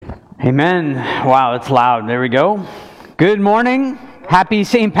Amen. Wow, it's loud. There we go. Good morning. Happy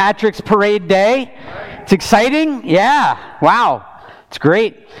St. Patrick's Parade Day. It's exciting. Yeah. Wow. It's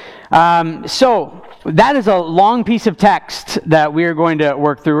great. So that is a long piece of text that we are going to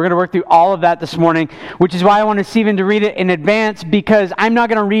work through. We're going to work through all of that this morning, which is why I wanted Stephen to read it in advance, because I'm not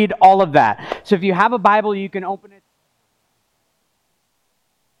going to read all of that. So if you have a Bible, you can open it.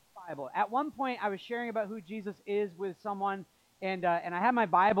 Bible. At one point, I was sharing about who Jesus is with someone, and I had my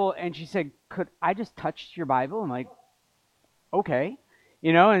Bible, and she said, "Could I just touch your Bible?" I'm like, "Okay,"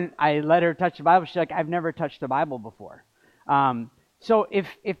 and I let her touch the Bible. She's like, "I've never touched a Bible before." So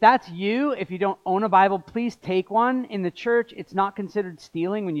if that's you, if you don't own a Bible, please take one. In the church, it's not considered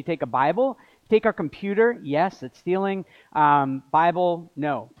stealing when you take a Bible. Take our computer, yes, it's stealing. Bible,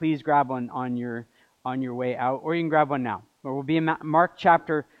 no. Please grab one on your way out, or you can grab one now. Or we'll be in Mark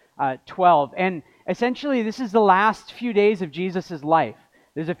chapter 12. And essentially, this is the last few days of Jesus' life.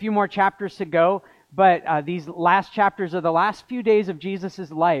 There's a few more chapters to go, but these last chapters are the last few days of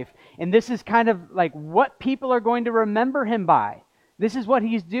Jesus' life. And this is kind of like what people are going to remember him by. This is what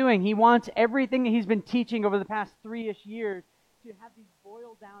he's doing. He wants everything that he's been teaching over the past 3-ish years to have these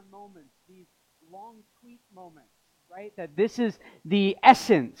boiled down moments, these long tweet moments, right? That this is the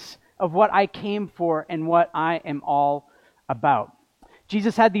essence of what I came for and what I am all about.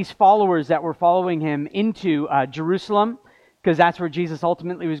 Jesus had these followers that were following him into Jerusalem, because that's where Jesus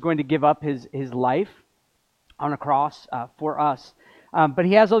ultimately was going to give up his life on a cross for us. But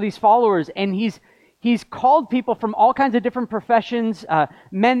he has all these followers, and he's called people from all kinds of different professions,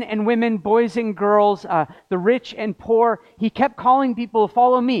 men and women, boys and girls, the rich and poor. He kept calling people,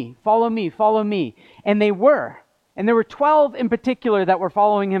 "Follow me, follow me, follow me." And they were. And there were 12 in particular that were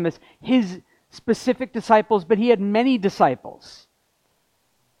following him as his specific disciples, but he had many disciples.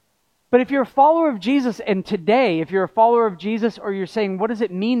 But if you're a follower of Jesus, and today, if you're a follower of Jesus, or you're saying, what does it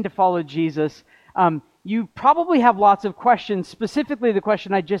mean to follow Jesus? You probably have lots of questions, specifically the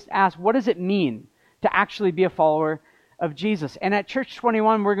question I just asked, what does it mean to actually be a follower of Jesus? And at Church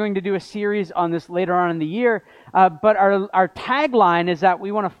 21, we're going to do a series on this later on in the year, but our tagline is that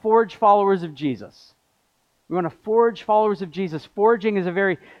we want to forge followers of Jesus. We want to forge followers of Jesus. Forging is a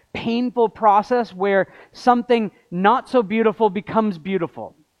very painful process where something not so beautiful becomes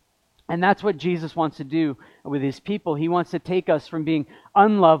beautiful. And that's what Jesus wants to do with his people. He wants to take us from being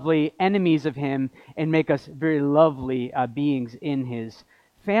unlovely enemies of him and make us very lovely beings in his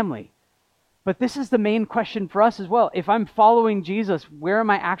family. But this is the main question for us as well. If I'm following Jesus, where am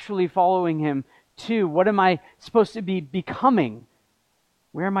I actually following him to? What am I supposed to be becoming?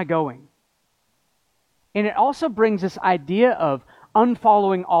 Where am I going? And it also brings this idea of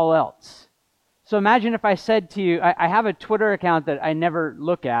unfollowing all else. So imagine if I said to you, I have a Twitter account that I never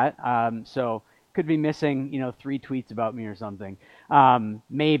look at, so could be missing, 3 tweets about me or something.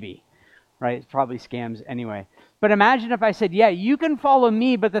 Maybe, right? It's probably scams anyway. But imagine if I said, yeah, you can follow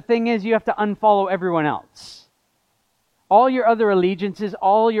me, but the thing is you have to unfollow everyone else. All your other allegiances,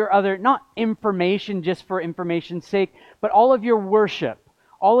 all your other, not information just for information's sake, but all of your worship,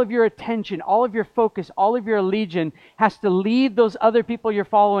 all of your attention, all of your focus, all of your allegiance has to leave those other people you're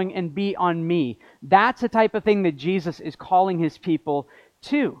following and be on me. That's the type of thing that Jesus is calling his people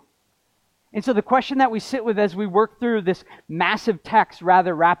to. And so the question that we sit with as we work through this massive text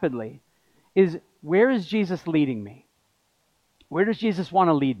rather rapidly is, where is Jesus leading me? Where does Jesus want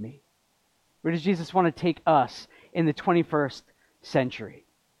to lead me? Where does Jesus want to take us in the 21st century?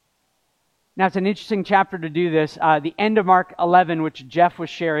 Now, it's an interesting chapter to do this. The end of Mark 11, which Jeff was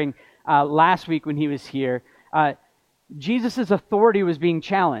sharing last week when he was here, Jesus' authority was being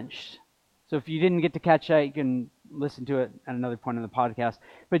challenged. So if you didn't get to catch that, you can listen to it at another point in the podcast.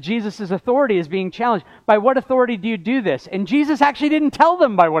 But Jesus' authority is being challenged. By what authority do you do this? And Jesus actually didn't tell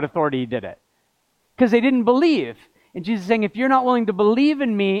them by what authority he did it, because they didn't believe. And Jesus is saying, if you're not willing to believe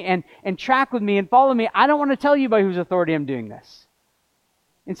in me and track with me and follow me, I don't want to tell you by whose authority I'm doing this.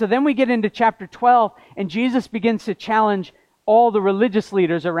 And so then we get into chapter 12, and Jesus begins to challenge all the religious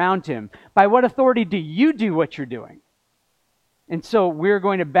leaders around him. By what authority do you do what you're doing? And so we're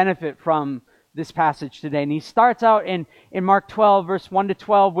going to benefit from this passage today. And he starts out in Mark 12, verse 1 to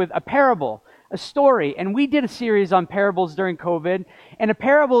 12, with a parable, a story. And we did a series on parables during COVID. And a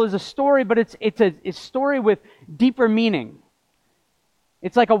parable is a story, but it's a story with deeper meaning.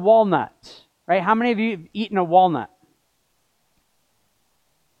 It's like a walnut, right? How many of you have eaten a walnut?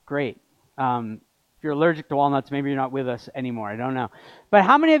 Great. If you're allergic to walnuts, maybe you're not with us anymore. I don't know. But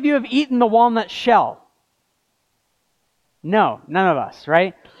how many of you have eaten the walnut shell? No, none of us,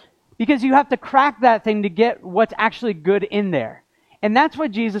 right? Because you have to crack that thing to get what's actually good in there. And that's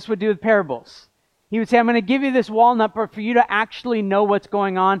what Jesus would do with parables. He would say, I'm going to give you this walnut, but for you to actually know what's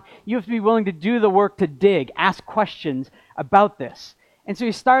going on, you have to be willing to do the work to dig, ask questions about this. And so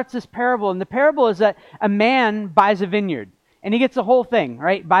he starts this parable, and the parable is that a man buys a vineyard, and he gets the whole thing,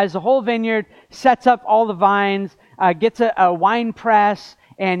 right? Buys the whole vineyard, sets up all the vines, gets a wine press,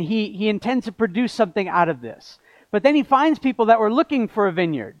 and he intends to produce something out of this. But then he finds people that were looking for a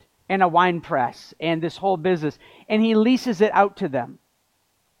vineyard and a wine press and this whole business, and he leases it out to them.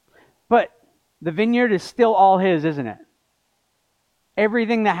 But the vineyard is still all his, isn't it?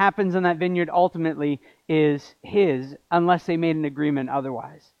 Everything that happens in that vineyard ultimately is his, unless they made an agreement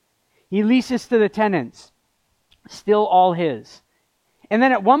otherwise. He leases to the tenants, still all his. And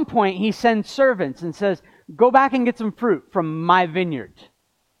then at one point, he sends servants and says, go back and get some fruit from my vineyard.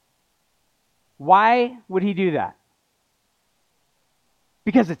 Why would he do that?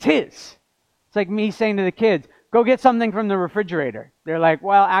 Because it's his. It's like me saying to the kids, go get something from the refrigerator. They're like,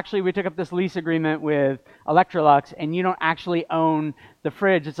 well, actually, we took up this lease agreement with Electrolux, and you don't actually own the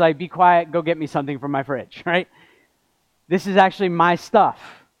fridge. It's like, be quiet, go get me something from my fridge, right? This is actually my stuff.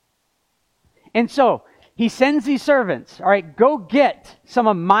 And so, he sends these servants, all right, go get some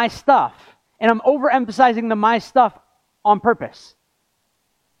of my stuff. And I'm overemphasizing the my stuff on purpose.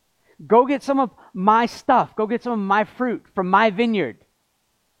 Go get some of my stuff. Go get some of my fruit from my vineyard.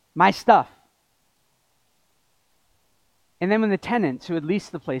 My stuff. And then when the tenants who had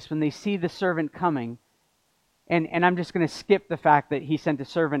leased the place, when they see the servant coming, and I'm just going to skip the fact that he sent a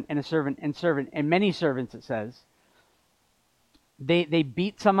servant and a servant and servant, and many servants, it says, they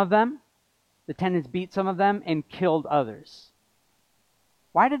beat some of them, the tenants beat some of them, and killed others.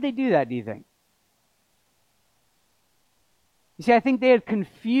 Why did they do that, do you think? You see, I think they had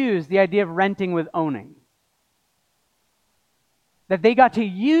confused the idea of renting with owning. That they got to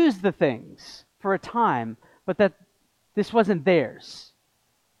use the things for a time, but that this wasn't theirs.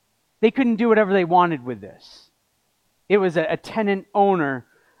 They couldn't do whatever they wanted with this. It was a tenant-owner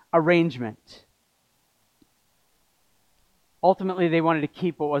arrangement. Ultimately, they wanted to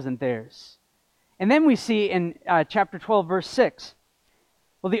keep what wasn't theirs. And then we see in chapter 12, verse 6,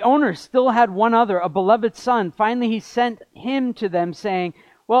 well, the owner still had one other, a beloved son. Finally, he sent him to them, saying,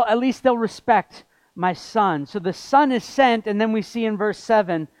 well, at least they'll respect my son. So the son is sent, and then we see in verse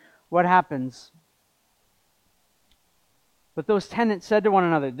 7 what happens. But those tenants said to one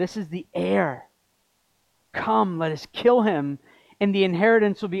another, this is the heir. Come, let us kill him, and the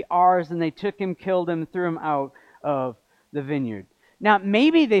inheritance will be ours. And they took him, killed him, threw him out of the vineyard. Now,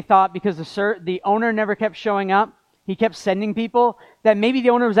 maybe they thought because the owner never kept showing up, he kept sending people, that maybe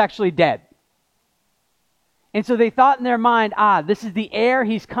the owner was actually dead. And so they thought in their mind, this is the heir,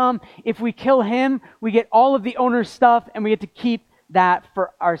 he's come. If we kill him, we get all of the owner's stuff, and we get to keep that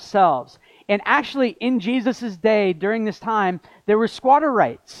for ourselves. And actually, in Jesus' day, during this time, there were squatter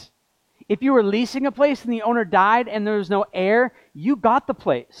rights. If you were leasing a place and the owner died and there was no heir, you got the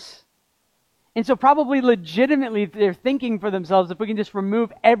place. And so probably legitimately they're thinking for themselves, if we can just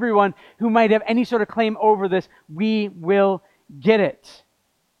remove everyone who might have any sort of claim over this, we will get it.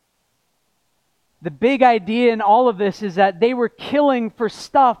 The big idea in all of this is that they were killing for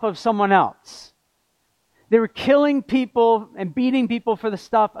stuff of someone else. They were killing people and beating people for the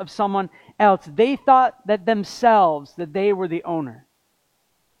stuff of someone else. They thought that themselves, that they were the owner.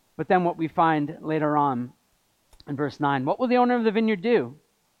 But then what we find later on in verse 9, what will the owner of the vineyard do?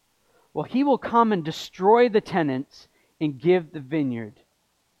 Well, he will come and destroy the tenants and give the vineyard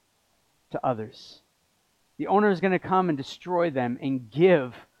to others. The owner is going to come and destroy them and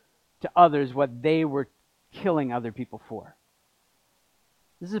give to others what they were killing other people for.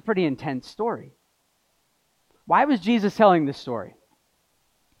 This is a pretty intense story. Why was Jesus telling this story?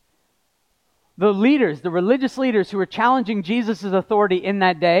 The leaders, the religious leaders who were challenging Jesus' authority in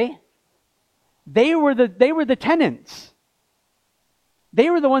that day, they were the tenants. They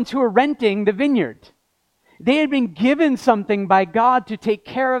were the ones who were renting the vineyard. They had been given something by God to take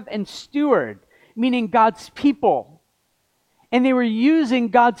care of and steward, meaning God's people. And they were using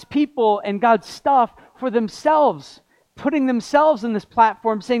God's people and God's stuff for themselves, putting themselves in this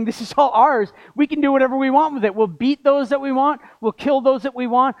platform saying, this is all ours. We can do whatever we want with it. We'll beat those that we want. We'll kill those that we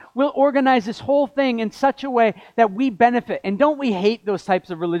want. We'll organize this whole thing in such a way that we benefit. And don't we hate those types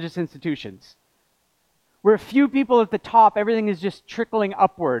of religious institutions? Where a few people at the top, everything is just trickling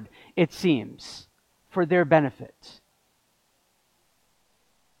upward, it seems, for their benefit.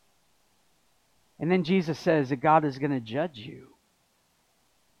 And then Jesus says that God is going to judge you.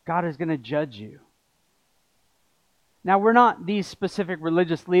 God is going to judge you. Now, we're not these specific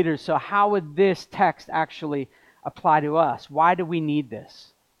religious leaders, so how would this text actually apply to us? Why do we need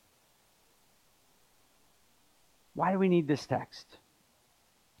this? Why do we need this text?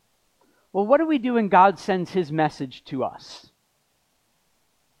 Well, what do we do when God sends his message to us?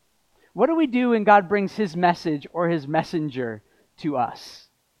 What do we do when God brings his message or his messenger to us?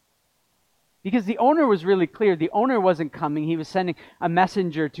 Because the owner was really clear. The owner wasn't coming. He was sending a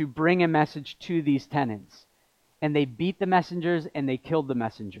messenger to bring a message to these tenants. And they beat the messengers and they killed the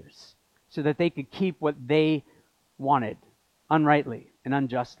messengers so that they could keep what they wanted unrightly and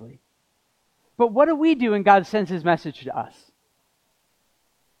unjustly. But what do we do when God sends his message to us?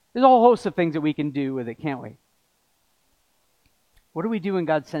 There's a whole host of things that we can do with it, can't we? What do we do when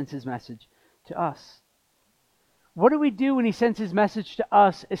God sends his message to us? What do we do when he sends his message to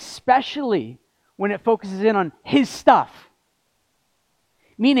us, especially when it focuses in on his stuff?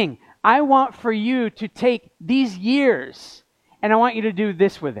 Meaning, I want for you to take these years and I want you to do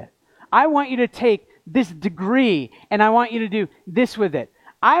this with it. I want you to take this degree and I want you to do this with it.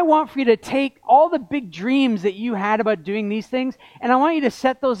 I want for you to take all the big dreams that you had about doing these things and I want you to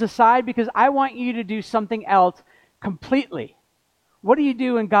set those aside because I want you to do something else completely. What do you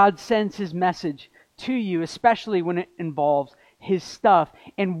do when God sends his message to you, especially when it involves his stuff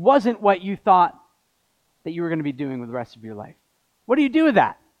and wasn't what you thought that you were going to be doing with the rest of your life? What do you do with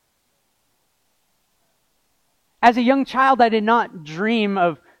that? As a young child, I did not dream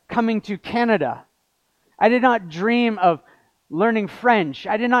of coming to Canada. I did not dream of learning French.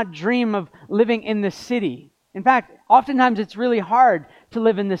 I did not dream of living in the city. In fact, oftentimes it's really hard to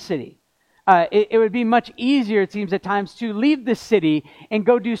live in the city. It would be much easier, it seems at times, to leave the city and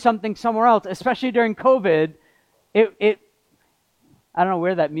go do something somewhere else, especially during COVID. I don't know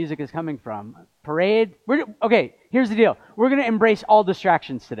where that music is coming from. Parade? Okay, here's the deal. We're going to embrace all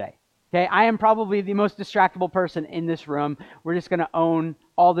distractions today. Okay, I am probably the most distractible person in this room. We're just going to own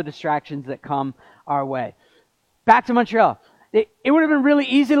all the distractions that come our way. Back to Montreal. It would have been really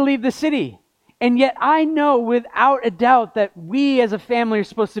easy to leave the city. And yet I know without a doubt that we as a family are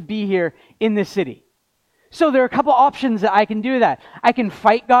supposed to be here in this city. So there are a couple options that I can do that. I can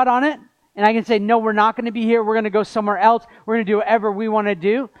fight God on it, and I can say, no, we're not going to be here. We're going to go somewhere else. We're going to do whatever we want to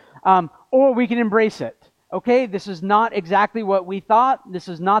do. Or we can embrace it. Okay, this is not exactly what we thought. This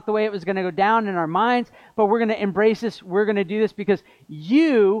is not the way it was going to go down in our minds, but we're going to embrace this. We're going to do this because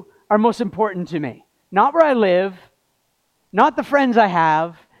you are most important to me. Not where I live, not the friends I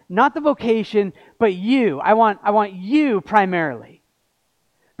have, not the vocation, but you. I want you primarily.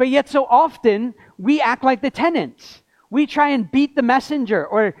 But yet so often, we act like the tenants. We try and beat the messenger,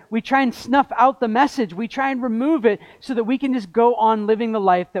 or we try and snuff out the message. We try and remove it so that we can just go on living the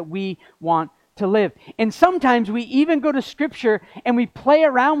life that we want to live. And sometimes we even go to Scripture and we play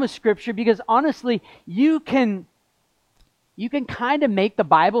around with Scripture because honestly, you can kind of make the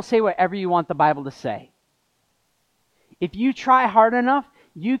Bible say whatever you want the Bible to say. If you try hard enough,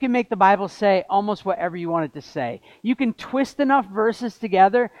 you can make the Bible say almost whatever you want it to say. You can twist enough verses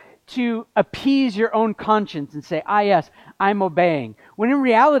together to appease your own conscience and say, yes, I'm obeying. When in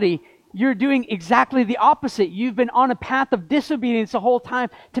reality, you're doing exactly the opposite. You've been on a path of disobedience the whole time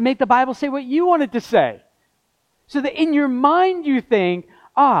to make the Bible say what you want it to say. So that in your mind you think,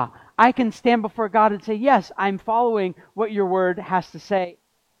 I can stand before God and say, yes, I'm following what your word has to say.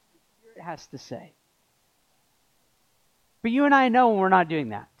 It has to say. But you and I know when we're not doing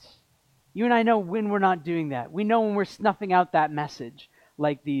that. You and I know when we're not doing that. We know when we're snuffing out that message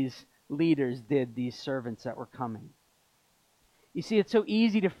like these leaders did, these servants that were coming. You see, it's so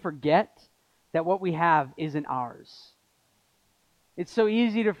easy to forget that what we have isn't ours. It's so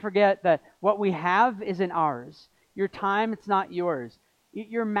easy to forget that what we have isn't ours. Your time, it's not yours.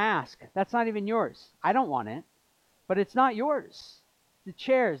 Your mask, that's not even yours. I don't want it, but it's not yours. The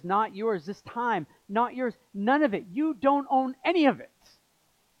chairs, not yours. This time, not yours. None of it. You don't own any of it.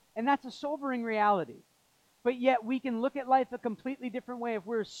 And that's a sobering reality. But yet we can look at life a completely different way. If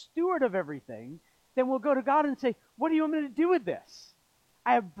we're a steward of everything, then we'll go to God and say, what do you want me to do with this?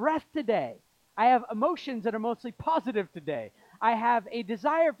 I have breath today. I have emotions that are mostly positive today. I have a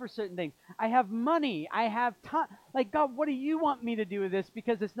desire for certain things. I have money. I have time. Like, God, what do you want me to do with this?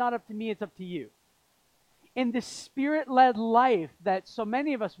 Because it's not up to me, it's up to you. In this Spirit-led life that so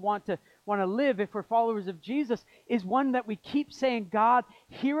many of us want to live if we're followers of Jesus is one that we keep saying, God,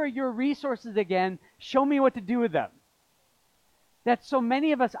 here are your resources again. Show me what to do with them. That so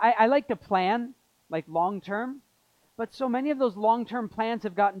many of us, I like to plan, like long-term, but so many of those long-term plans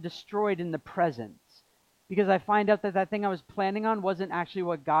have gotten destroyed in the present because I find out that thing I was planning on wasn't actually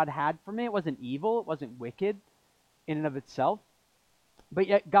what God had for me. It wasn't evil. It wasn't wicked in and of itself. But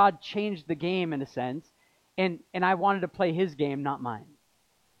yet God changed the game in a sense. And I wanted to play his game, not mine.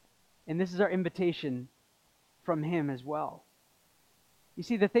 And this is our invitation from him as well. You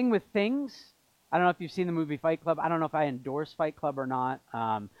see, the thing with things, I don't know if you've seen the movie Fight Club. I don't know if I endorse Fight Club or not.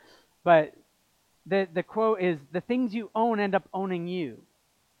 But the quote is, the things you own end up owning you.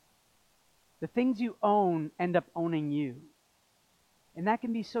 The things you own end up owning you. And that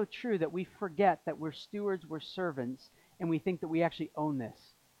can be so true that we forget that we're stewards, we're servants, and we think that we actually own this.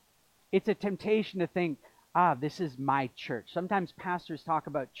 It's a temptation to think, this is my church. Sometimes pastors talk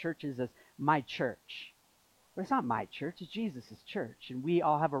about churches as my church. But it's not my church, it's Jesus' church, and we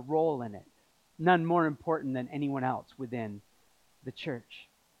all have a role in it. None more important than anyone else within the church.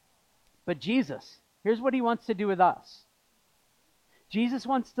 But Jesus, here's what he wants to do with us. Jesus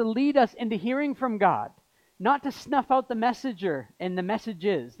wants to lead us into hearing from God, not to snuff out the messenger and the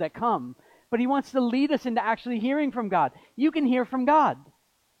messages that come, but he wants to lead us into actually hearing from God. You can hear from God.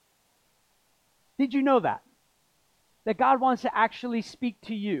 Did you know that? That God wants to actually speak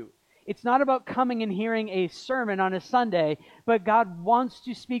to you. It's not about coming and hearing a sermon on a Sunday, but God wants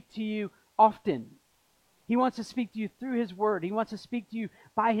to speak to you often. He wants to speak to you through his word. He wants to speak to you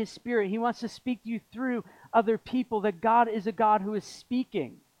by his Spirit. He wants to speak to you through other people, that God is a God who is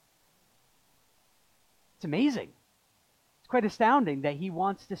speaking. It's amazing. It's quite astounding that he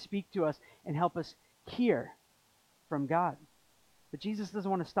wants to speak to us and help us hear from God. But Jesus doesn't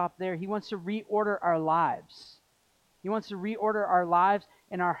want to stop there. He wants to reorder our lives. He wants to reorder our lives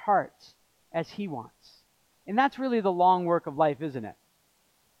and our hearts as he wants. And that's really the long work of life, isn't it?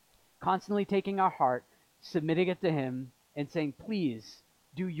 Constantly taking our heart, submitting it to him, and saying, please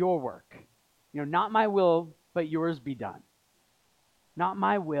do your work. Not my will, but yours be done. Not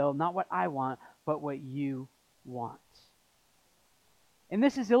my will, not what I want, but what you want. And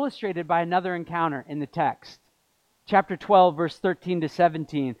this is illustrated by another encounter in the text. Chapter 12, verse 13 to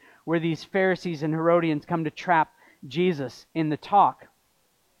 17, where these Pharisees and Herodians come to trap Jesus in the talk.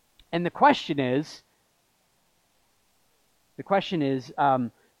 And the question is,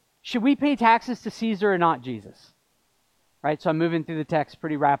 should we pay taxes to Caesar or not, Jesus? Right, so I'm moving through the text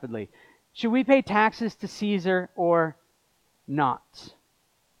pretty rapidly. Should we pay taxes to Caesar or not?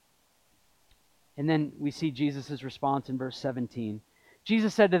 And then we see Jesus' response in verse 17.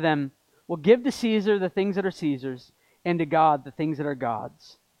 Jesus said to them, well, give to Caesar the things that are Caesar's, and to God the things that are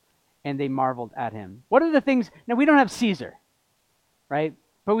God's. And they marveled at him. What are the things? Now, we don't have Caesar, right?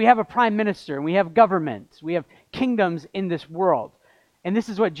 But we have a prime minister, and we have governments. We have kingdoms in this world. And this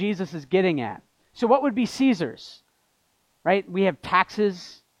is what Jesus is getting at. So what would be Caesar's? Right? We have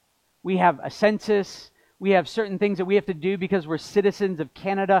taxes. We have a census. We have certain things that we have to do because we're citizens of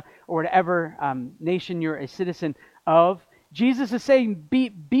Canada or whatever nation you're a citizen of. Jesus is saying,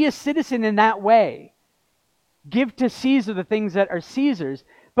 be a citizen in that way. Give to Caesar the things that are Caesar's.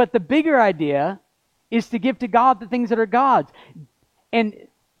 But the bigger idea is to give to God the things that are God's. And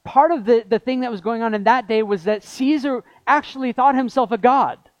part of the thing that was going on in that day was that Caesar actually thought himself a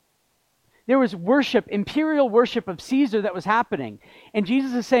god. There was worship, imperial worship of Caesar that was happening. And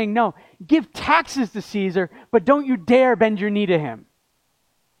Jesus is saying, no, give taxes to Caesar, but don't you dare bend your knee to him.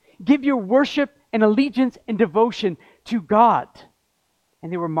 Give your worship and allegiance and devotion to God.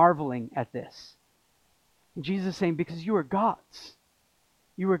 And they were marveling at this. And Jesus is saying, because you are gods.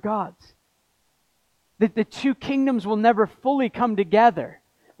 You are gods. That the two kingdoms will never fully come together.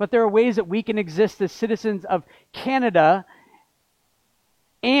 But there are ways that we can exist as citizens of Canada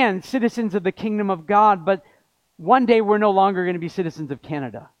and citizens of the kingdom of God, but one day we're no longer going to be citizens of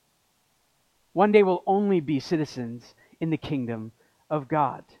Canada. One day we'll only be citizens in the kingdom of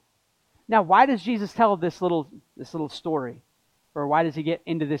God. Now, why does Jesus tell this little story? Or why does he get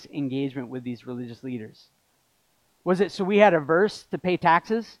into this engagement with these religious leaders? Was it so we had a verse to pay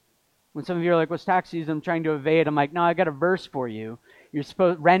taxes? When some of you are like, what's tax season? I'm trying to evade. I'm like, no, I got a verse for you. You're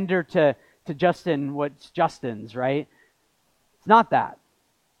supposed to render to Justin what's Justin's, right? It's not that.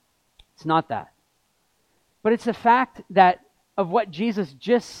 It's not that. But it's the fact that of what Jesus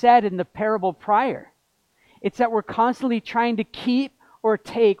just said in the parable prior. It's that we're constantly trying to keep or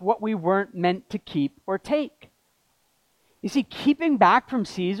take what we weren't meant to keep or take. You see, keeping back from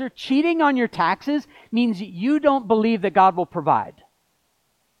Caesar, cheating on your taxes, means you don't believe that God will provide.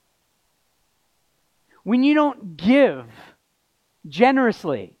 When you don't give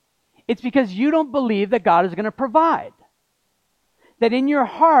generously, it's because you don't believe that God is going to provide. That in your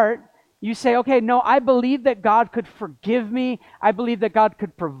heart, you say, okay, no, I believe that God could forgive me. I believe that God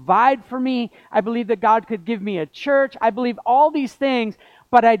could provide for me. I believe that God could give me a church. I believe all these things,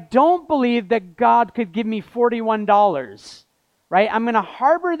 but I don't believe that God could give me $41, right? I'm going to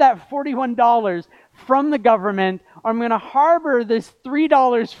harbor that $41 from the government, or I'm going to harbor this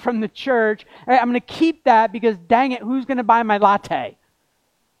 $3 from the church. Right? I'm going to keep that because, dang it, who's going to buy my latte?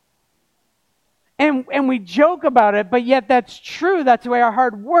 And we joke about it, but yet that's true. That's the way our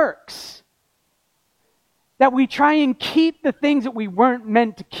heart works. That we try and keep the things that we weren't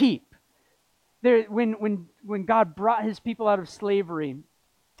meant to keep. When God brought his people out of slavery,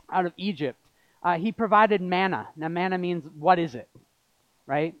 out of Egypt, he provided manna. Now, manna means, what is it?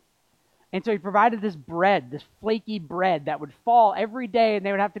 Right? And so he provided this bread, this flaky bread that would fall every day, and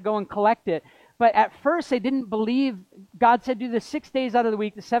they would have to go and collect it. But at first, they didn't believe. God said, do this 6 days out of the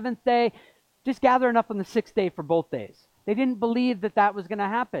week. The seventh day, just gather enough on the sixth day for both days. They didn't believe that that was going to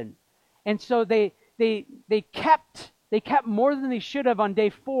happen. And so they kept more than they should have on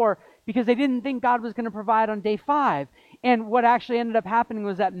day 4 because they didn't think God was going to provide on day 5. And what actually ended up happening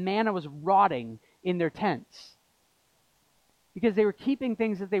was that manna was rotting in their tents because they were keeping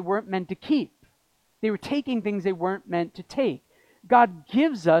things that they weren't meant to keep. They were taking things they weren't meant to take. God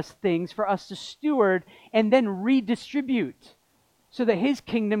gives us things for us to steward and then redistribute so that his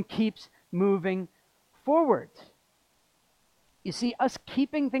kingdom keeps moving forward. You see, us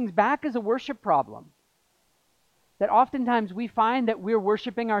keeping things back is a worship problem. That oftentimes we find that we're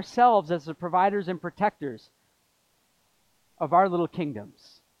worshiping ourselves as the providers and protectors of our little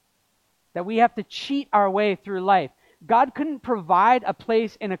kingdoms. That we have to cheat our way through life. God couldn't provide a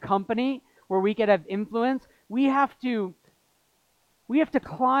place in a company where we could have influence. We have to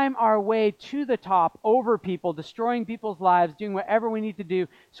climb our way to the top, over people, destroying people's lives, doing whatever we need to do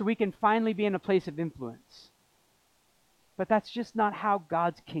so we can finally be in a place of influence. But that's just not how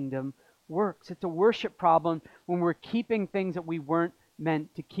God's kingdom works. It's a worship problem when we're keeping things that we weren't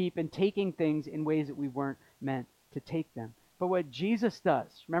meant to keep and taking things in ways that we weren't meant to take them. But what Jesus does,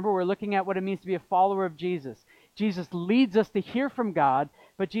 remember we're looking at what it means to be a follower of Jesus. Jesus leads us to hear from God,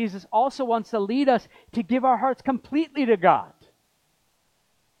 but Jesus also wants to lead us to give our hearts completely to God.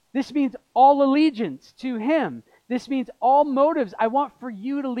 This means all allegiance to him. This means all motives. I want for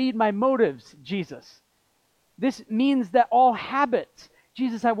you to lead my motives, Jesus. This means that all habits,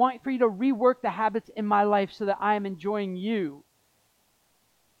 Jesus, I want for you to rework the habits in my life so that I am enjoying you.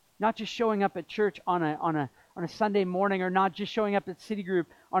 Not just showing up at church on a Sunday morning, or not just showing up at City Group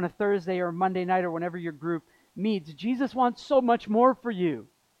on a Thursday or Monday night or whenever your group meets. Jesus wants so much more for you.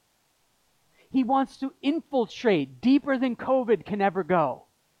 He wants to infiltrate deeper than COVID can ever go.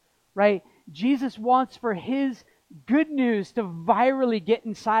 Right? Jesus wants for his good news to virally get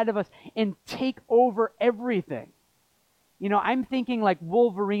inside of us and take over everything. You know, I'm thinking like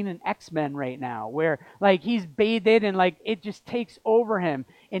Wolverine and X-Men right now, where like he's bathed and like it just takes over him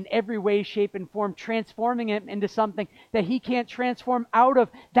in every way, shape, and form, transforming him into something that he can't transform out of.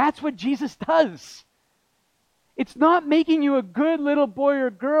 That's what Jesus does. It's not making you a good little boy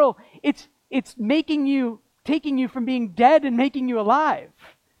or girl. It's taking you from being dead and making you alive.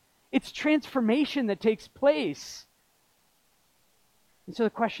 It's transformation that takes place. And so the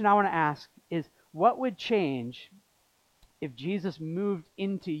question I want to ask is, what would change if Jesus moved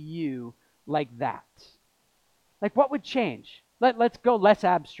into you like that? Like, what would change? Let's go less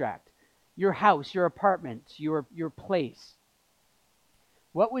abstract. Your house, your apartment, your place.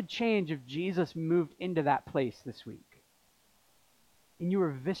 What would change if Jesus moved into that place this week? And you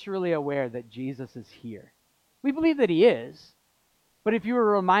were viscerally aware that Jesus is here. We believe that he is. But if you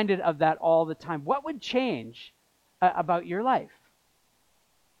were reminded of that all the time, what would change about your life?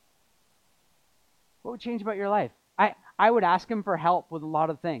 What would change about your life? I would ask him for help with a lot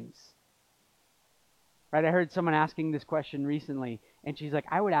of things. Right? I heard someone asking this question recently, and she's like,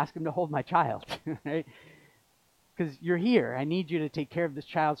 I would ask him to hold my child. Right? Because you're here. I need you to take care of this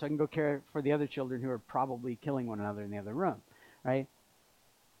child so I can go care for the other children who are probably killing one another in the other room. Right?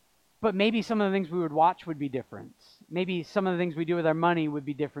 But maybe some of the things we would watch would be different. Maybe some of the things we do with our money would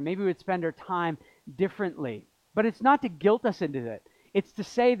be different. Maybe we would spend our time differently. But it's not to guilt us into it. It's to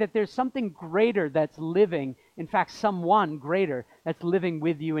say that there's something greater that's living, in fact, someone greater that's living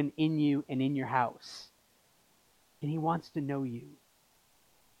with you and in your house. And he wants to know you.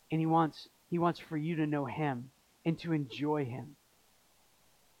 And he wants for you to know him and to enjoy him.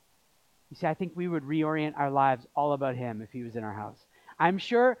 You see, I think we would reorient our lives all about him if he was in our house. I'm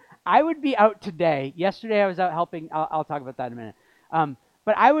sure I would be out today. Yesterday I was out helping. I'll talk about that in a minute.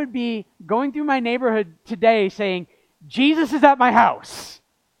 But I would be going through my neighborhood today saying, Jesus is at my house.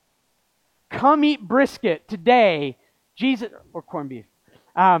 Come eat brisket today. Jesus, or corned beef.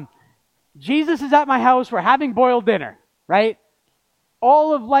 Jesus is at my house. We're having boiled dinner, right?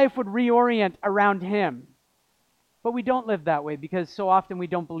 All of life would reorient around him. But we don't live that way because so often we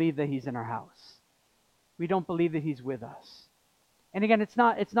don't believe that he's in our house. We don't believe that he's with us. And again, it's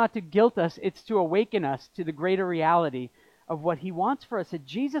not to guilt us, it's to awaken us to the greater reality of what he wants for us. That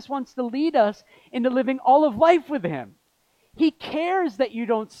Jesus wants to lead us into living all of life with him. He cares that you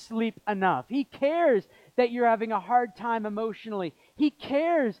don't sleep enough. He cares that you're having a hard time emotionally. He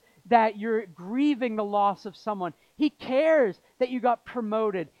cares that you're grieving the loss of someone. He cares that you got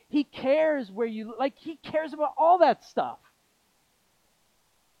promoted. He cares where you, like, he cares about all that stuff.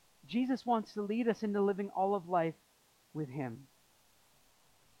 Jesus wants to lead us into living all of life with him.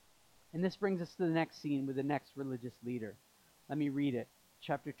 And this brings us to the next scene with the next religious leader. Let me read it.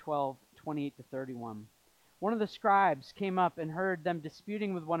 Chapter 12, 28 to 31. One of the scribes came up and heard them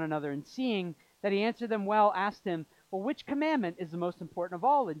disputing with one another, and seeing that he answered them well, asked him, well, which commandment is the most important of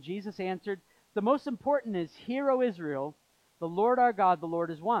all? And Jesus answered, the most important is, hear, O Israel, the Lord our God, the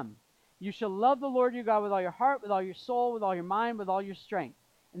Lord is one. You shall love the Lord your God with all your heart, with all your soul, with all your mind, with all your strength.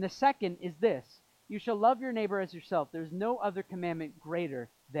 And the second is this, you shall love your neighbor as yourself. There is no other commandment greater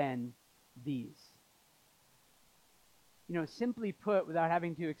than these. You know, simply put, without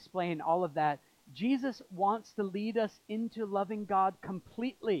having to explain all of that, Jesus wants to lead us into loving God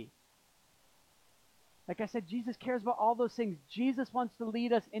completely. Like I said, Jesus cares about all those things. Jesus wants to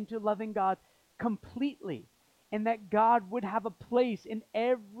lead us into loving God completely, and that God would have a place in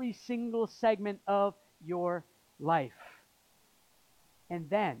every single segment of your life. And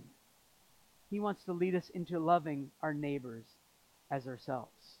then he wants to lead us into loving our neighbors as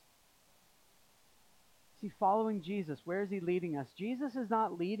ourselves. See, following Jesus, where is he leading us? Jesus is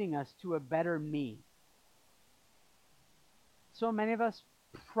not leading us to a better me. So many of us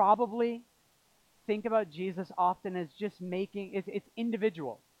probably think about Jesus often as just making it's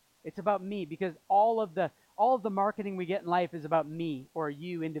individual. It's about me, because all of the marketing we get in life is about me or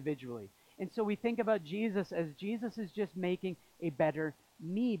you individually. And so we think about Jesus as Jesus is just making a better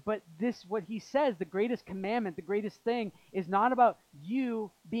me. But this, what he says, the greatest commandment, the greatest thing, is not about you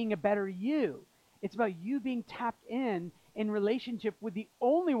being a better you. It's about you being tapped in relationship with the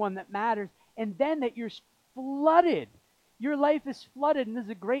only one that matters, and then that you're flooded. Your life is flooded, and this is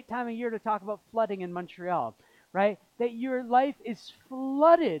a great time of year to talk about flooding in Montreal, right? That your life is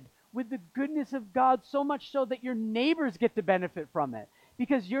flooded with the goodness of God, so much so that your neighbors get to benefit from it.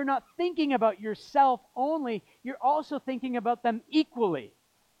 Because you're not thinking about yourself only, you're also thinking about them equally.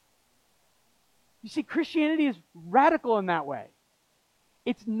 You see, Christianity is radical in that way.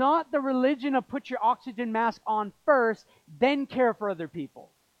 It's not the religion of put your oxygen mask on first, then care for other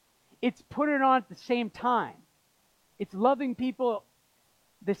people. It's put it on at the same time. It's loving people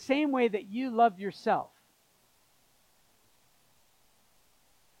the same way that you love yourself.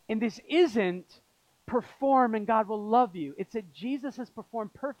 And this isn't perform and God will love you. It's that Jesus has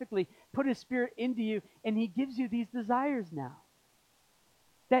performed perfectly, put his Spirit into you, and he gives you these desires now.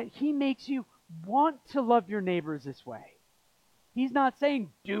 That he makes you want to love your neighbors this way. He's not saying,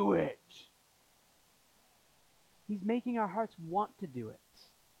 do it. He's making our hearts want to do it.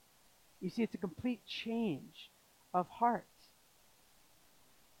 You see, it's a complete change of heart.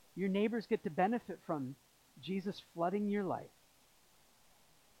 Your neighbors get to benefit from Jesus flooding your life,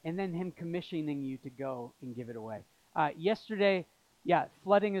 and then him commissioning you to go and give it away. Yesterday,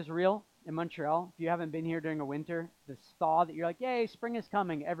 flooding is real in Montreal. If you haven't been here during a winter, the thaw that you're like, yay, spring is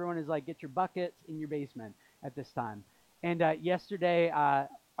coming. Everyone is like, get your buckets in your basement at this time. And yesterday,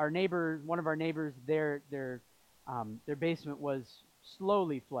 one of our neighbors, their basement was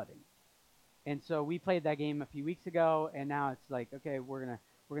slowly flooding. And so we played that game a few weeks ago, and now it's like, okay, we're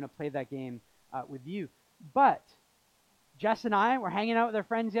gonna play that game with you. But Jess and I were hanging out with our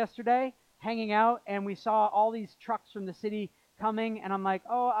friends yesterday, and we saw all these trucks from the city coming, and I'm like,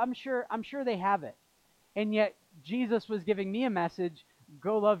 oh, I'm sure they have it. And yet Jesus was giving me a message,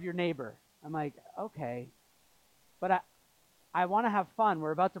 go love your neighbor. I'm like, okay, but I want to have fun.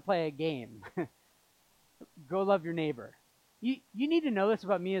 We're about to play a game. Go love your neighbor. You need to know this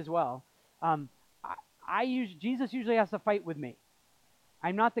about me as well. Jesus usually has to fight with me.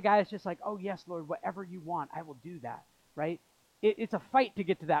 I'm not the guy that's just like, oh yes, Lord, whatever you want, I will do that, right? It's a fight to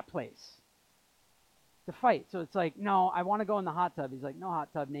get to that place. It's a fight. So it's like, no, I want to go in the hot tub. He's like, no hot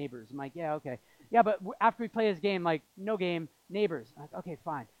tub, neighbors. I'm like, yeah, okay. Yeah, but after we play this game, like, no game, neighbors. I'm like, okay,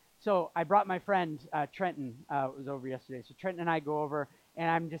 fine. So I brought my friend, Trenton, was over yesterday. So Trenton and I go over, and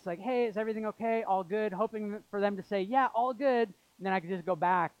I'm just like, hey, is everything okay? All good? Hoping for them to say, yeah, all good. And then I could just go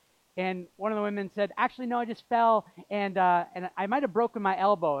back. And one of the women said, actually, no, I just fell, and I might have broken my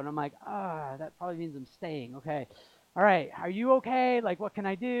elbow. And I'm like, that probably means I'm staying. Okay. All right. Are you okay? Like, what can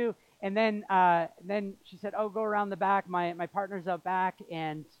I do? And then she said, oh, go around the back. My partner's out back,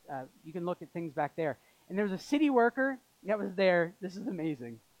 and you can look at things back there. And there was a city worker that was there. This is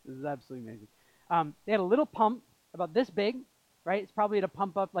amazing. This is absolutely amazing. They had a little pump about this big, right? It's probably to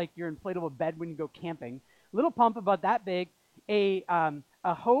pump up like your inflatable bed when you go camping. Little pump about that big. A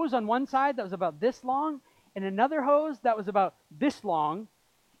hose on one side that was about this long, and another hose that was about this long.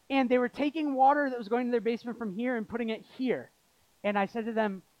 And they were taking water that was going to their basement from here and putting it here. And I said to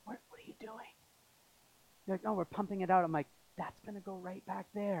them, what are you doing? They're like, no, we're pumping it out. I'm like, that's going to go right back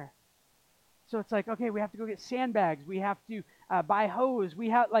there. So it's like, okay, we have to go get sandbags. We have to buy hose. We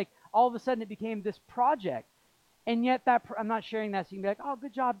have, like, all of a sudden it became this project. And yet I'm not sharing that so you can be like, oh,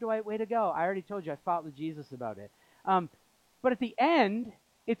 good job, Dwight, way to go. I already told you I fought with Jesus about it. But at the end,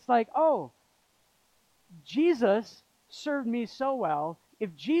 it's like, oh, Jesus served me so well.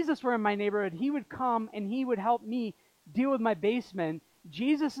 If Jesus were in my neighborhood, he would come and he would help me deal with my basement.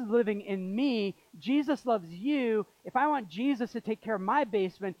 Jesus is living in me. Jesus loves you. If I want Jesus to take care of my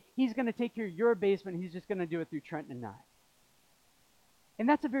basement, he's going to take care of your basement. He's just going to do it through Trenton and I. And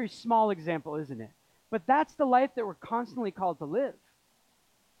that's a very small example, isn't it? But that's the life that we're constantly called to live.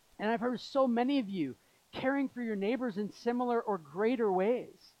 And I've heard so many of you caring for your neighbors in similar or greater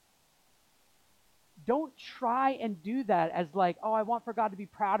ways. Don't try and do that as like, oh, I want for God to be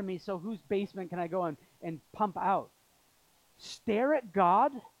proud of me, so whose basement can I go and pump out? Stare at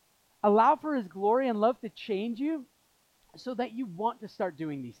God, allow for his glory and love to change you so that you want to start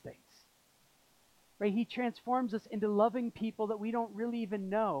doing these things. Right? He transforms us into loving people that we don't really even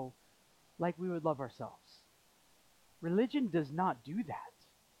know like we would love ourselves. Religion does not do that.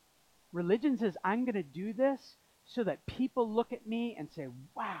 Religion says, I'm going to do this so that people look at me and say,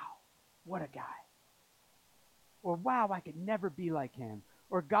 wow, what a guy. Or, wow, I could never be like him.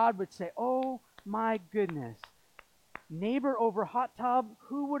 Or God would say, oh my goodness, neighbor over hot tub,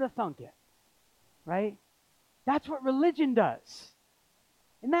 who would have thunk it? Right? That's what religion does.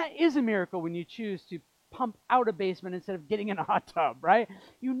 And that is a miracle when you choose to pump out a basement instead of getting in a hot tub, right?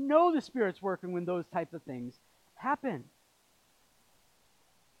 You know the Spirit's working when those type of things happen.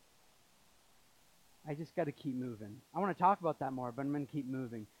 I just got to keep moving. I want to talk about that more, but I'm going to keep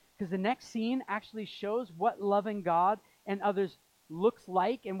moving. Because the next scene actually shows what loving God and others looks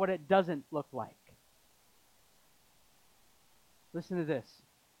like and what it doesn't look like. Listen to this.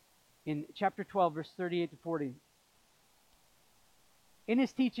 In chapter 12, verse 38 to 40. In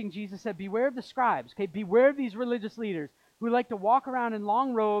his teaching, Jesus said, beware of the scribes, okay? Beware of these religious leaders who like to walk around in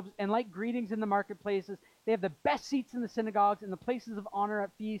long robes and like greetings in the marketplaces. They have the best seats in the synagogues and the places of honor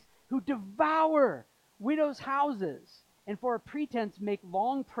at feasts, who devour widows' houses and for a pretense make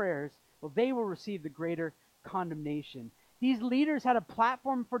long prayers. Well, they will receive the greater condemnation. These leaders had a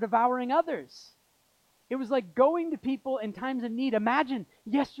platform for devouring others. It was like going to people in times of need. Imagine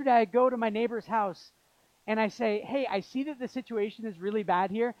yesterday I go to my neighbor's house and I say, hey, I see that the situation is really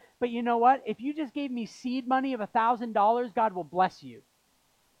bad here, but you know what? If you just gave me seed money of $1,000, God will bless you.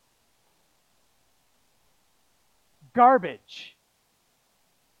 Garbage.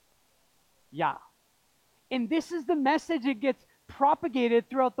 Yeah. And this is the message that gets propagated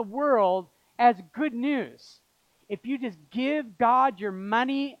throughout the world as good news. If you just give God your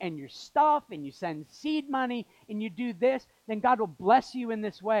money and your stuff and you send seed money and you do this, then God will bless you in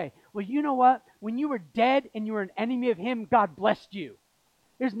this way. Well, you know what? When you were dead and you were an enemy of him, God blessed you.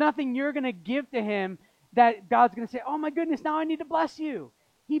 There's nothing you're going to give to him that God's going to say, oh my goodness, now I need to bless you.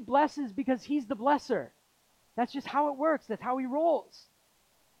 He blesses because he's the blesser. That's just how it works. That's how he rolls.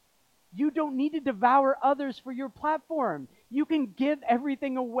 You don't need to devour others for your platform. You can give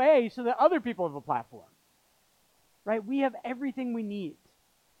everything away so that other people have a platform. Right? We have everything we need.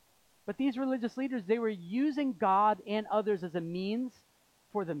 But these religious leaders, they were using God and others as a means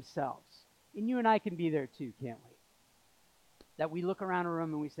for themselves. And you and I can be there too, can't we? That we look around a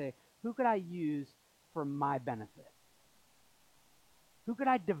room and we say, who could I use for my benefit? Who could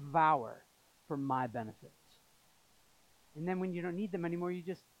I devour for my benefit? And then when you don't need them anymore, you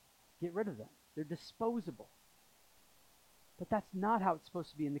just get rid of them. They're disposable. But that's not how it's supposed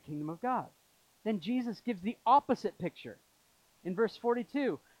to be in the kingdom of God. Then Jesus gives the opposite picture. In verse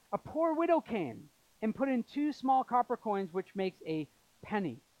 42, a poor widow came and put in 2 small copper coins, which makes a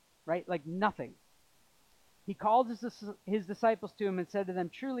penny, right? Like nothing. He called his disciples to him and said to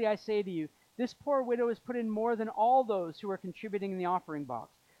them, truly I say to you, this poor widow has put in more than all those who are contributing in the offering box.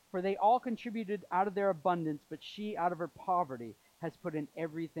 For they all contributed out of their abundance, but she out of her poverty has put in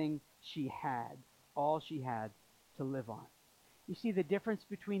everything she had, all she had to live on. You see, the difference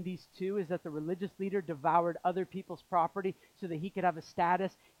between these two is that the religious leader devoured other people's property so that he could have a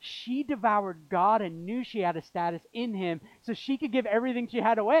status. She devoured God and knew she had a status in him so she could give everything she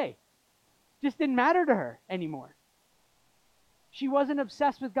had away. Just didn't matter to her anymore. She wasn't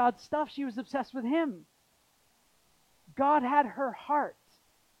obsessed with God's stuff. She was obsessed with him. God had her heart.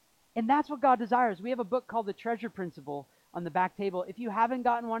 And that's what God desires. We have a book called The Treasure Principle on the back table. If you haven't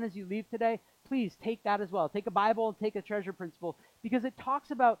gotten one as you leave today, please take that as well. Take a Bible, take a Treasure Principle, because it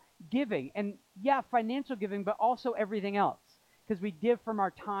talks about giving. And yeah, financial giving, but also everything else. Because we give from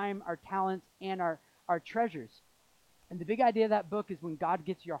our time, our talents, and our treasures. And the big idea of that book is when God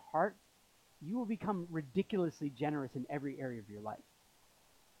gets your heart, you will become ridiculously generous in every area of your life.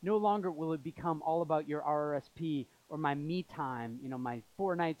 No longer will it become all about your RRSP or my me time, my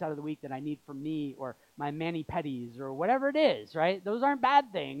 4 nights out of the week that I need for me, or my mani-pedis or whatever it is, right? Those aren't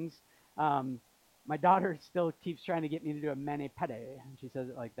bad things. My daughter still keeps trying to get me to do a mani-pedi, and she says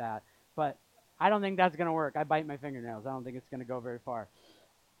it like that. But I don't think that's going to work. I bite my fingernails. I don't think it's going to go very far.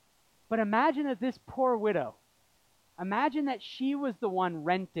 But imagine that this poor widow, imagine that she was the one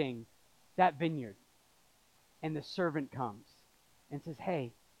renting that vineyard, and the servant comes and says,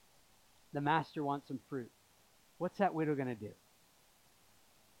 hey, the master wants some fruit. What's that widow going to do?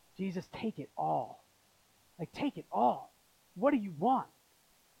 Jesus, take it all. Like, take it all. What do you want?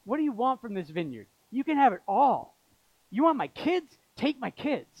 What do you want from this vineyard? You can have it all. You want my kids? Take my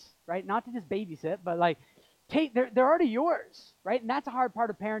kids, right? Not to just babysit, but like, they're already yours, right? And that's a hard part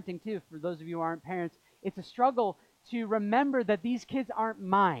of parenting too. For those of you who aren't parents, it's a struggle to remember that these kids aren't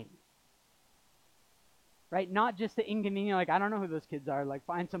mine, right? Not just the inconvenient, like, I don't know who those kids are, like,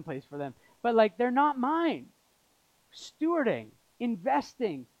 find some place for them. But like, they're not mine. Stewarding,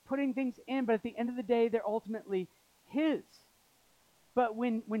 investing, putting things in, but at the end of the day, they're ultimately his. But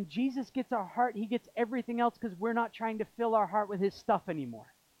when Jesus gets our heart, he gets everything else, because we're not trying to fill our heart with his stuff anymore.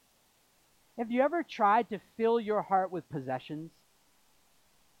 Have you ever tried to fill your heart with possessions?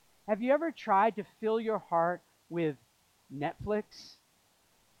 Have you ever tried to fill your heart with Netflix?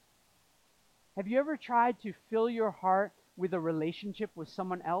 Have you ever tried to fill your heart with a relationship with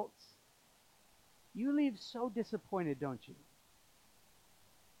someone else? You leave so disappointed, don't you?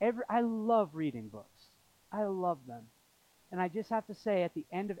 I love reading books. I love them. And I just have to say, at the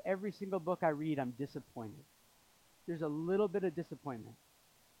end of every single book I read, I'm disappointed. There's a little bit of disappointment,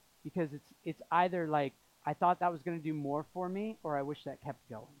 because it's either like, I thought that was going to do more for me, or I wish that kept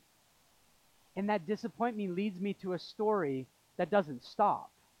going. And that disappointment leads me to a story that doesn't stop.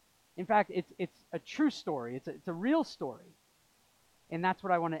 In fact, it's a true story. It's a real story. And that's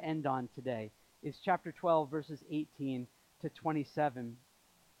what I want to end on today, is chapter 12, verses 18 to 27.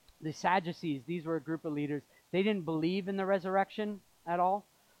 The Sadducees, these were a group of leaders. They didn't believe in the resurrection at all.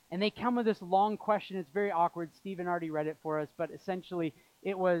 And they come with this long question. It's very awkward. Stephen already read it for us. But essentially,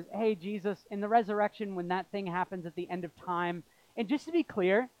 it was, hey, Jesus, in the resurrection, when that thing happens at the end of time. And just to be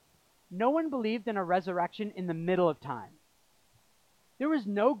clear, no one believed in a resurrection in the middle of time. There was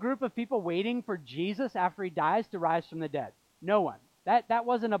no group of people waiting for Jesus after he dies to rise from the dead. No one. That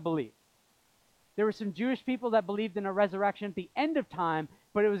wasn't a belief. There were some Jewish people that believed in a resurrection at the end of time,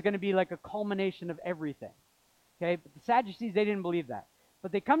 but it was going to be like a culmination of everything. Okay, but the Sadducees, they didn't believe that.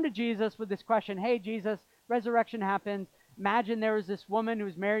 But they come to Jesus with this question, hey, Jesus, resurrection happens. Imagine there was this woman who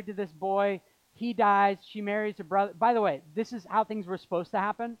was married to this boy. He dies. She marries a brother. By the way, this is how things were supposed to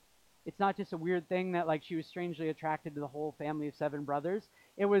happen. It's not just a weird thing that like she was strangely attracted to the whole family of 7 brothers.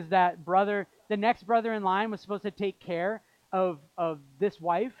 It was that brother, the next brother in line was supposed to take care of this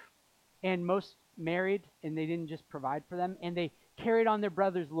wife, and most married, and they didn't just provide for them, and they carried on their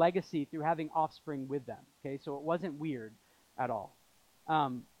brother's legacy through having offspring with them. Okay, so it wasn't weird at all.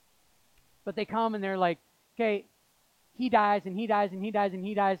 But they come and they're like, okay, he dies and he dies and he dies and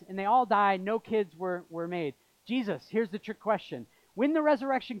he dies, and they all die. No kids were made. Jesus, here's the trick question. When the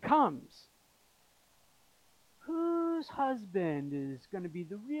resurrection comes, whose husband is going to be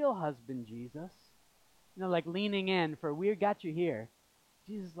the real husband, Jesus? Like leaning in for, we got you here.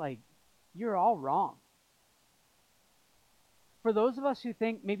 Jesus is like, you're all wrong. For those of us who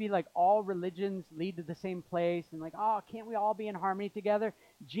think maybe like all religions lead to the same place, and like, oh, can't we all be in harmony together?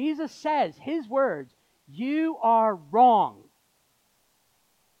 Jesus says, his words, you are wrong.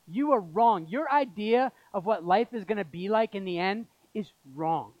 You are wrong. Your idea of what life is going to be like in the end is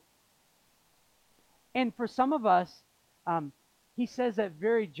wrong. And for some of us, he says that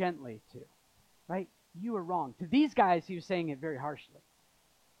very gently too, right? You are wrong. To these guys, he was saying it very harshly.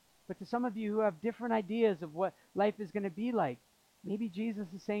 But to some of you who have different ideas of what life is going to be like, maybe Jesus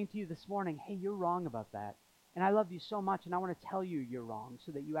is saying to you this morning, hey, you're wrong about that. And I love you so much, and I want to tell you you're wrong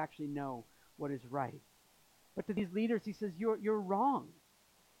so that you actually know what is right. But to these leaders, he says, you're wrong.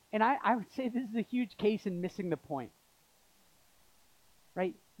 And I would say this is a huge case in missing the point.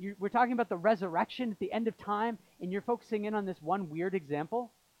 Right? We're talking about the resurrection at the end of time, and you're focusing in on this one weird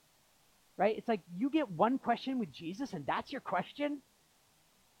example. Right? It's like you get one question with Jesus, and that's your question?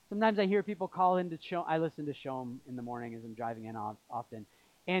 Sometimes I hear people call in to show. I listen to Shom in the morning as I'm driving in often.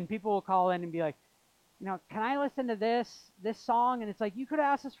 And people will call in and be like, can I listen to this song? And it's like, you could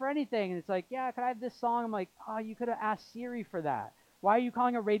have asked us for anything. And it's like, yeah, could I have this song? I'm like, oh, you could have asked Siri for that. Why are you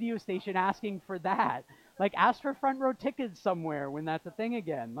calling a radio station asking for that? Like, ask for front row tickets somewhere when that's a thing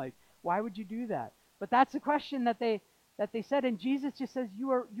again. Like, why would you do that? But that's the question that they said. And Jesus just says,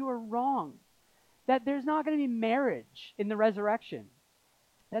 you are wrong. that there's not going to be marriage in the resurrection.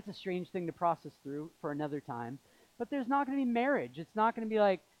 That's a strange thing to process through for another time. But there's not going to be marriage. It's not going to be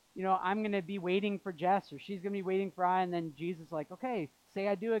like, I'm going to be waiting for Jess, or she's going to be waiting for I, and then Jesus like, okay, say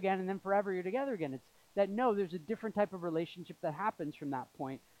I do again, and then forever you're together again. It's that, no, there's a different type of relationship that happens from that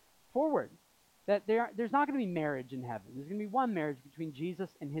point forward. That there's not going to be marriage in heaven. There's going to be one marriage between Jesus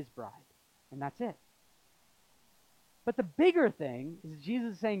and his bride, and that's it. But the bigger thing is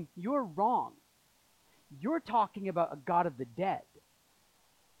Jesus saying, you're wrong. You're talking about a God of the dead.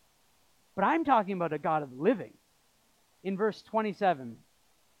 But I'm talking about a God of the living. In verse 27,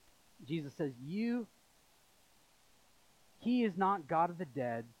 Jesus says, He is not God of the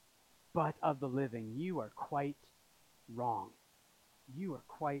dead, but of the living. You are quite wrong. You are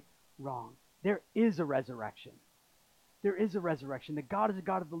quite wrong. There is a resurrection. There is a resurrection. That God is a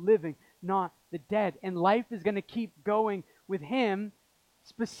God of the living, not the dead. And life is going to keep going with him,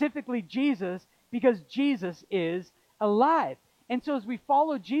 specifically Jesus, because Jesus is alive. And so as we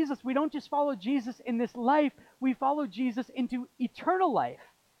follow Jesus, we don't just follow Jesus in this life, we follow Jesus into eternal life.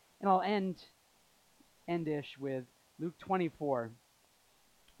 And I'll end-ish with Luke 24,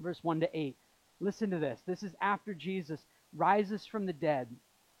 verse 1 to 8. Listen to this. This is after Jesus rises from the dead.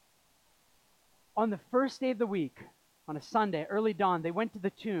 On the first day of the week, on a Sunday, early dawn, they went to the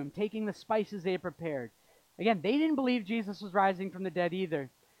tomb, taking the spices they had prepared. Again, they didn't believe Jesus was rising from the dead either.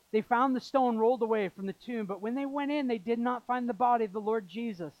 They found the stone rolled away from the tomb, but when they went in, they did not find the body of the Lord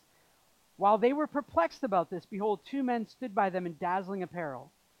Jesus. While they were perplexed about this, behold, two men stood by them in dazzling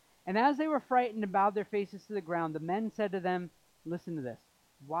apparel. And as they were frightened and bowed their faces to the ground, the men said to them, listen to this,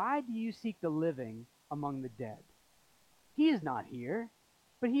 why do you seek the living among the dead? He is not here,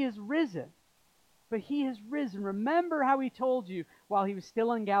 but he is risen. But he has risen. Remember how he told you while he was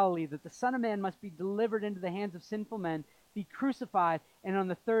still in Galilee that the Son of Man must be delivered into the hands of sinful men, be crucified, and on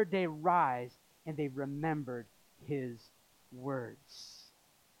the third day rise. And they remembered his words.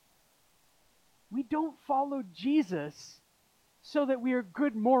 We don't follow Jesus so that we are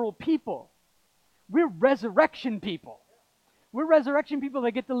good moral people. We're resurrection people. We're resurrection people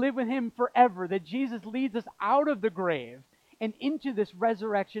that get to live with him forever, that Jesus leads us out of the grave and into this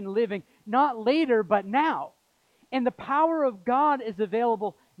resurrection living, not later, but now. And the power of God is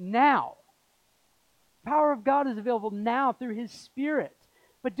available now. The power of God is available now through his Spirit.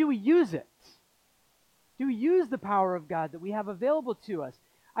 But do we use it? Do we use the power of God that we have available to us?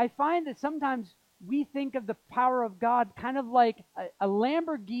 I find that sometimes we think of the power of God kind of like a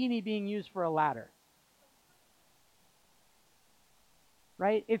Lamborghini being used for a ladder.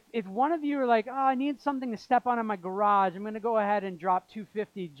 Right? If one of you are like, I need something to step on in my garage, I'm going to go ahead and drop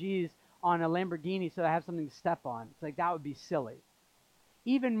 250 G's on a Lamborghini so I have something to step on. It's like, that would be silly.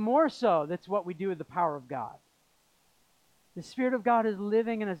 Even more so, that's what we do with the power of God. The Spirit of God is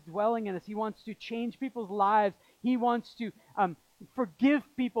living in us, dwelling in us. He wants to change people's lives. He wants to forgive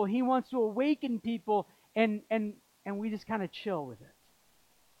people. He wants to awaken people, and we just kind of chill with it.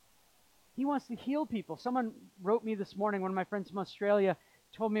 He wants to heal people. Someone wrote me this morning, one of my friends from Australia,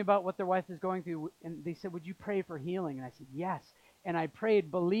 told me about what their wife is going through, and they said, would you pray for healing? And I said, yes. And I prayed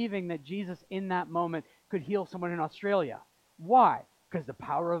believing that Jesus in that moment could heal someone in Australia. Why? Because the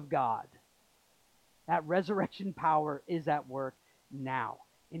power of God, that resurrection power is at work now.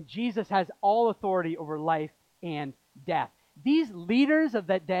 And Jesus has all authority over life and death. These leaders of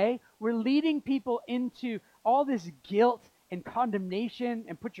that day were leading people into all this guilt and condemnation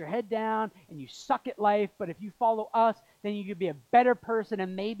and put your head down and you suck at life, but if you follow us, then you could be a better person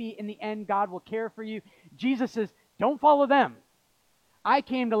and maybe in the end God will care for you. Jesus says, don't follow them. I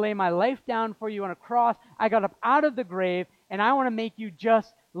came to lay my life down for you on a cross. I got up out of the grave and I want to make you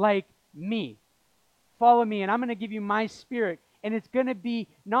just like me. Follow me and I'm going to give you my Spirit. And it's going to be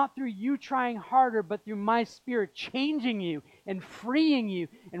not through you trying harder, but through my Spirit changing you and freeing you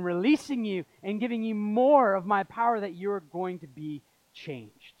and releasing you and giving you more of my power that you're going to be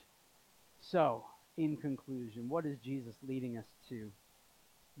changed. So, in conclusion, what is Jesus leading us to?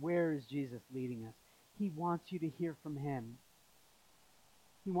 Where is Jesus leading us? He wants you to hear from him.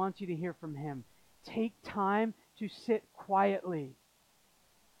 He wants you to hear from him. Take time to sit quietly.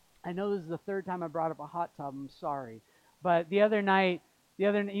 I know this is the third time I brought up a hot tub. I'm sorry. But the other night,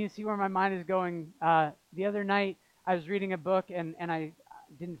 you see where my mind is going. The other night, I was reading a book, and I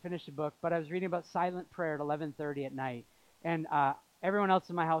didn't finish the book, but I was reading about silent prayer at 11:30 at night. And everyone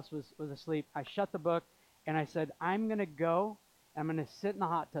else in my house was asleep. I shut the book, and I said, I'm going to go, I'm going to sit in the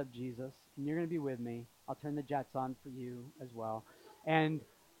hot tub, Jesus, and you're going to be with me. I'll turn the jets on for you as well. And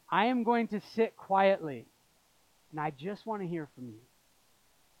I am going to sit quietly, and I just want to hear from you.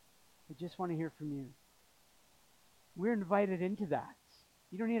 I just want to hear from you. We're invited into that.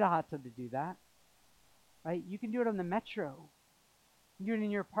 You don't need a hot tub to do that. right? You can do it on the metro. You can do it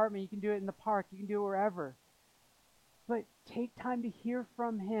in your apartment. You can do it in the park. You can do it wherever. But take time to hear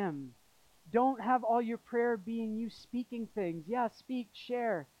from him. Don't have all your prayer being you speaking things. Yeah, speak,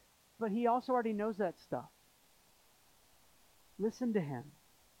 share. But he also already knows that stuff. Listen to him.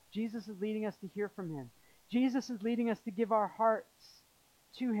 Jesus is leading us to hear from him. Jesus is leading us to give our hearts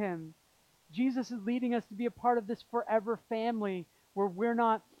to him. Jesus is leading us to be a part of this forever family where we're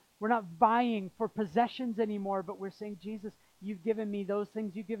not vying for possessions anymore, but we're saying, Jesus, you've given me those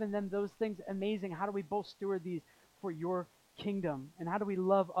things, you've given them those things. Amazing. How do we both steward these for your kingdom? And how do we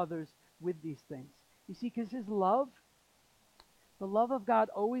love others with these things? You see, because his love, the love of God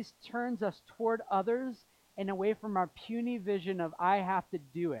always turns us toward others and away from our puny vision of, I have to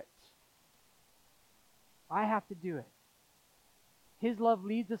do it. I have to do it. His love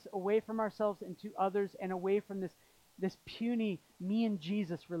leads us away from ourselves and to others and away from this puny me and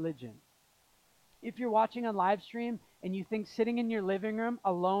Jesus religion. If you're watching on live stream and you think sitting in your living room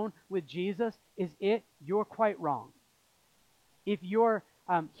alone with Jesus is it, you're quite wrong. If you're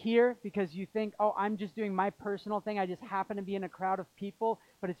here because you think, oh, I'm just doing my personal thing, I just happen to be in a crowd of people,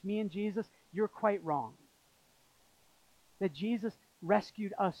 but it's me and Jesus, you're quite wrong. That Jesus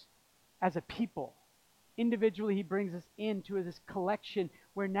rescued us as a people. Individually, he brings us into this collection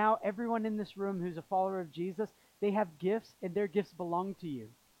where now everyone in this room who's a follower of Jesus, they have gifts and their gifts belong to you.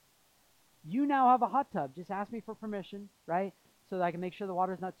 You now have a hot tub. Just ask me for permission, right? So that I can make sure the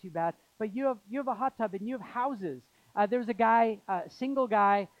water's not too bad. But you have a hot tub and you have houses. There's a guy, single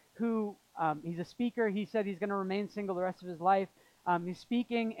guy, who he's a speaker. He said he's going to remain single the rest of his life. He's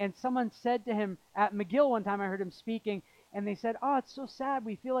speaking, and someone said to him at McGill one time, I heard him speaking, and they said, oh, it's so sad.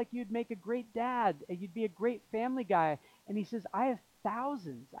 We feel like you'd make a great dad. You'd be a great family guy. And he says, I have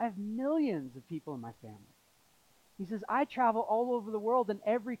thousands. I have millions of people in my family. He says, I travel all over the world, and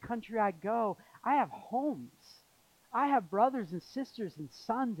every country I go, I have homes. I have brothers and sisters and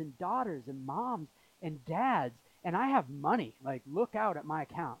sons and daughters and moms and dads, and I have money. Like, look out at my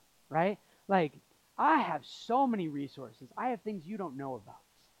account, right? Like, I have so many resources. I have things you don't know about.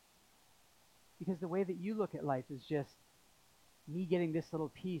 Because the way that you look at life is just me getting this little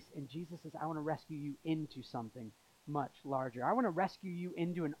piece, and Jesus says, I want to rescue you into something much larger. I want to rescue you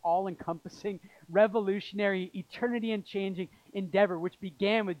into an all-encompassing, revolutionary, eternity and changing endeavor, which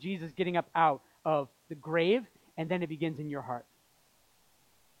began with Jesus getting up out of the grave, and then it begins in your heart.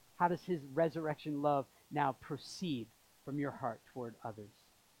 How does his resurrection love now proceed from your heart toward others?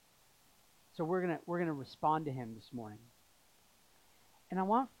 So we're gonna respond to him this morning. And I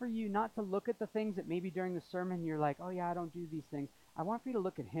want for you not to look at the things that maybe during the sermon you're like, oh yeah, I don't do these things. I want for you to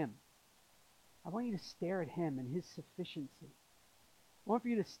look at him. I want you to stare at him and his sufficiency. I want for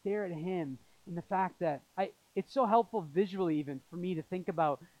you to stare at him in the fact that it's so helpful visually even for me to think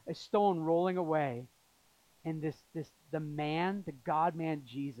about a stone rolling away and the man, the God-man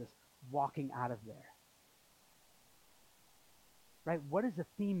Jesus walking out of there. Right? What is the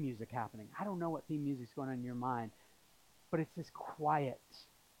theme music happening? I don't know what theme music's going on in your mind, but it's this quiet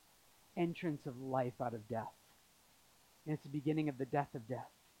entrance of life out of death. And it's the beginning of the death of death.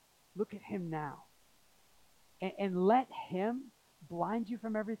 Look at him now. And let him blind you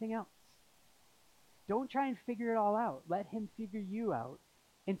from everything else. Don't try and figure it all out. Let him figure you out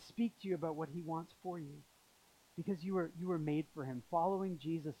and speak to you about what he wants for you. Because you were made for him. Following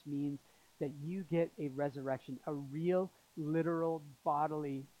Jesus means that you get a resurrection, a real, literal,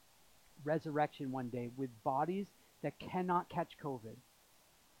 bodily resurrection one day with bodies that cannot catch COVID,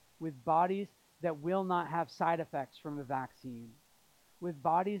 with bodies that will not have side effects from a vaccine, with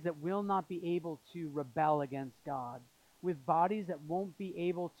bodies that will not be able to rebel against God, with bodies that won't be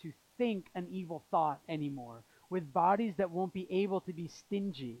able to think an evil thought anymore, with bodies that won't be able to be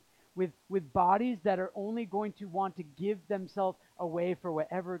stingy, with bodies that are only going to want to give themselves away for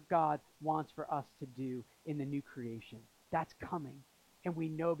whatever God wants for us to do in the new creation. That's coming. And we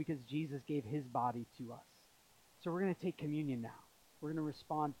know because Jesus gave his body to us. So we're going to take communion now. We're going to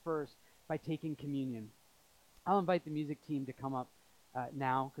respond first by taking communion. I'll invite the music team to come up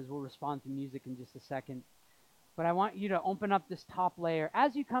now because we'll respond to music in just a second. But I want you to open up this top layer.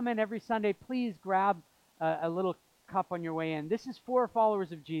 As you come in every Sunday, please grab a little cup on your way in. This is for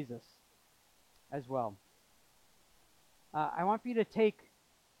followers of Jesus as well. I want for you to take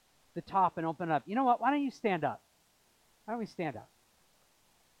the top and open it up. You know what? Why don't you stand up? Why don't we stand up?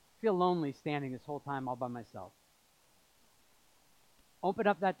 I feel lonely standing this whole time all by myself. Open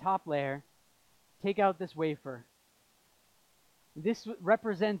up that top layer. Take out this wafer. This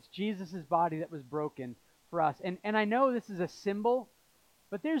represents Jesus' body that was broken for us. And I know this is a symbol,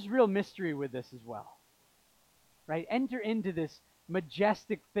 but there's real mystery with this as well. Right? Enter into this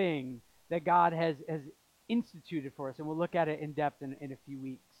majestic thing that God has instituted for us, and we'll look at it in depth in a few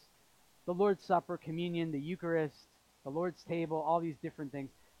weeks. The Lord's Supper, communion, the Eucharist, the Lord's table, all these different things.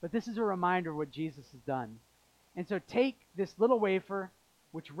 But this is a reminder of what Jesus has done. And so take this little wafer,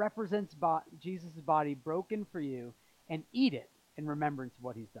 which represents Jesus' body broken for you, and eat it in remembrance of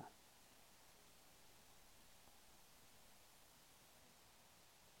what he's done.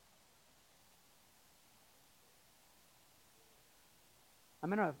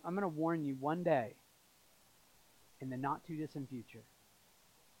 I'm gonna warn you one day, in the not too distant future,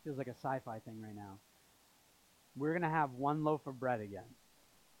 feels like a sci-fi thing right now, we're gonna have one loaf of bread again.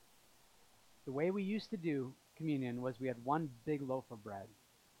 The way we used to do communion was we had one big loaf of bread,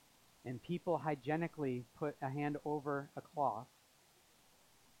 and people hygienically put a hand over a cloth,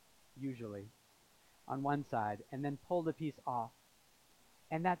 usually, on one side, and then pulled a piece off.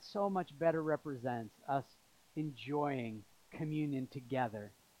 And that so much better represents us enjoying communion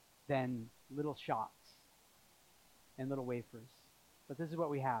together than little shots and little wafers. But this is what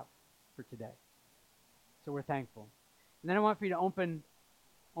we have for today. So we're thankful. And then I want for you to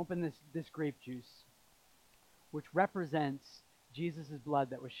open this grape juice, which represents Jesus'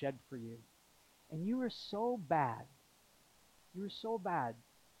 blood that was shed for you. And you were so bad. You were so bad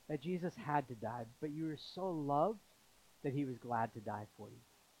that Jesus had to die, but you were so loved that he was glad to die for you.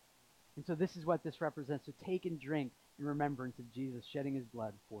 And so this is what this represents. So take and drink in remembrance of Jesus shedding his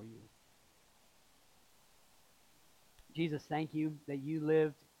blood for you. Jesus, thank you that you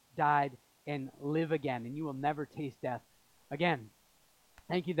lived, died, and live again, and you will never taste death again.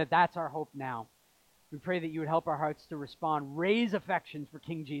 Thank you that that's our hope now. We pray that you would help our hearts to respond. Raise affections for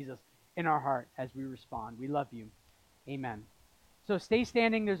King Jesus in our heart as we respond. We love you. Amen. So stay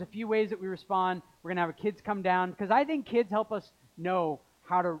standing. There's a few ways that we respond. We're going to have our kids come down, because I think kids help us know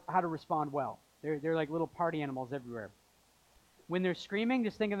how to respond well. They're like little party animals everywhere. When they're screaming,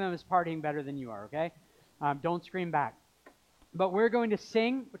 just think of them as partying better than you are, okay? Don't scream back. But we're going to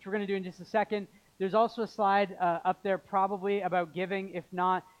sing, which we're going to do in just a second. There's also a slide up there probably about giving. If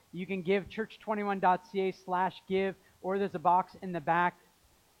not, you can give church21.ca/give, or there's a box in the back.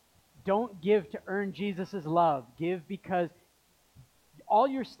 Don't give to earn Jesus' love. Give because all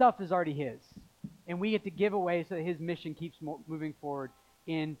your stuff is already his. And we get to give away so that his mission keeps moving forward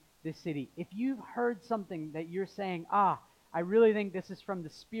in this city. If you've heard something that you're saying, I really think this is from the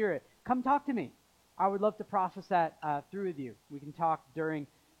Spirit, come talk to me. I would love to process that through with you. We can talk during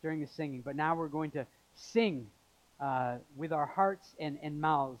the singing. But now we're going to sing with our hearts and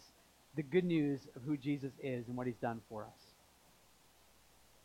mouths the good news of who Jesus is and what he's done for us.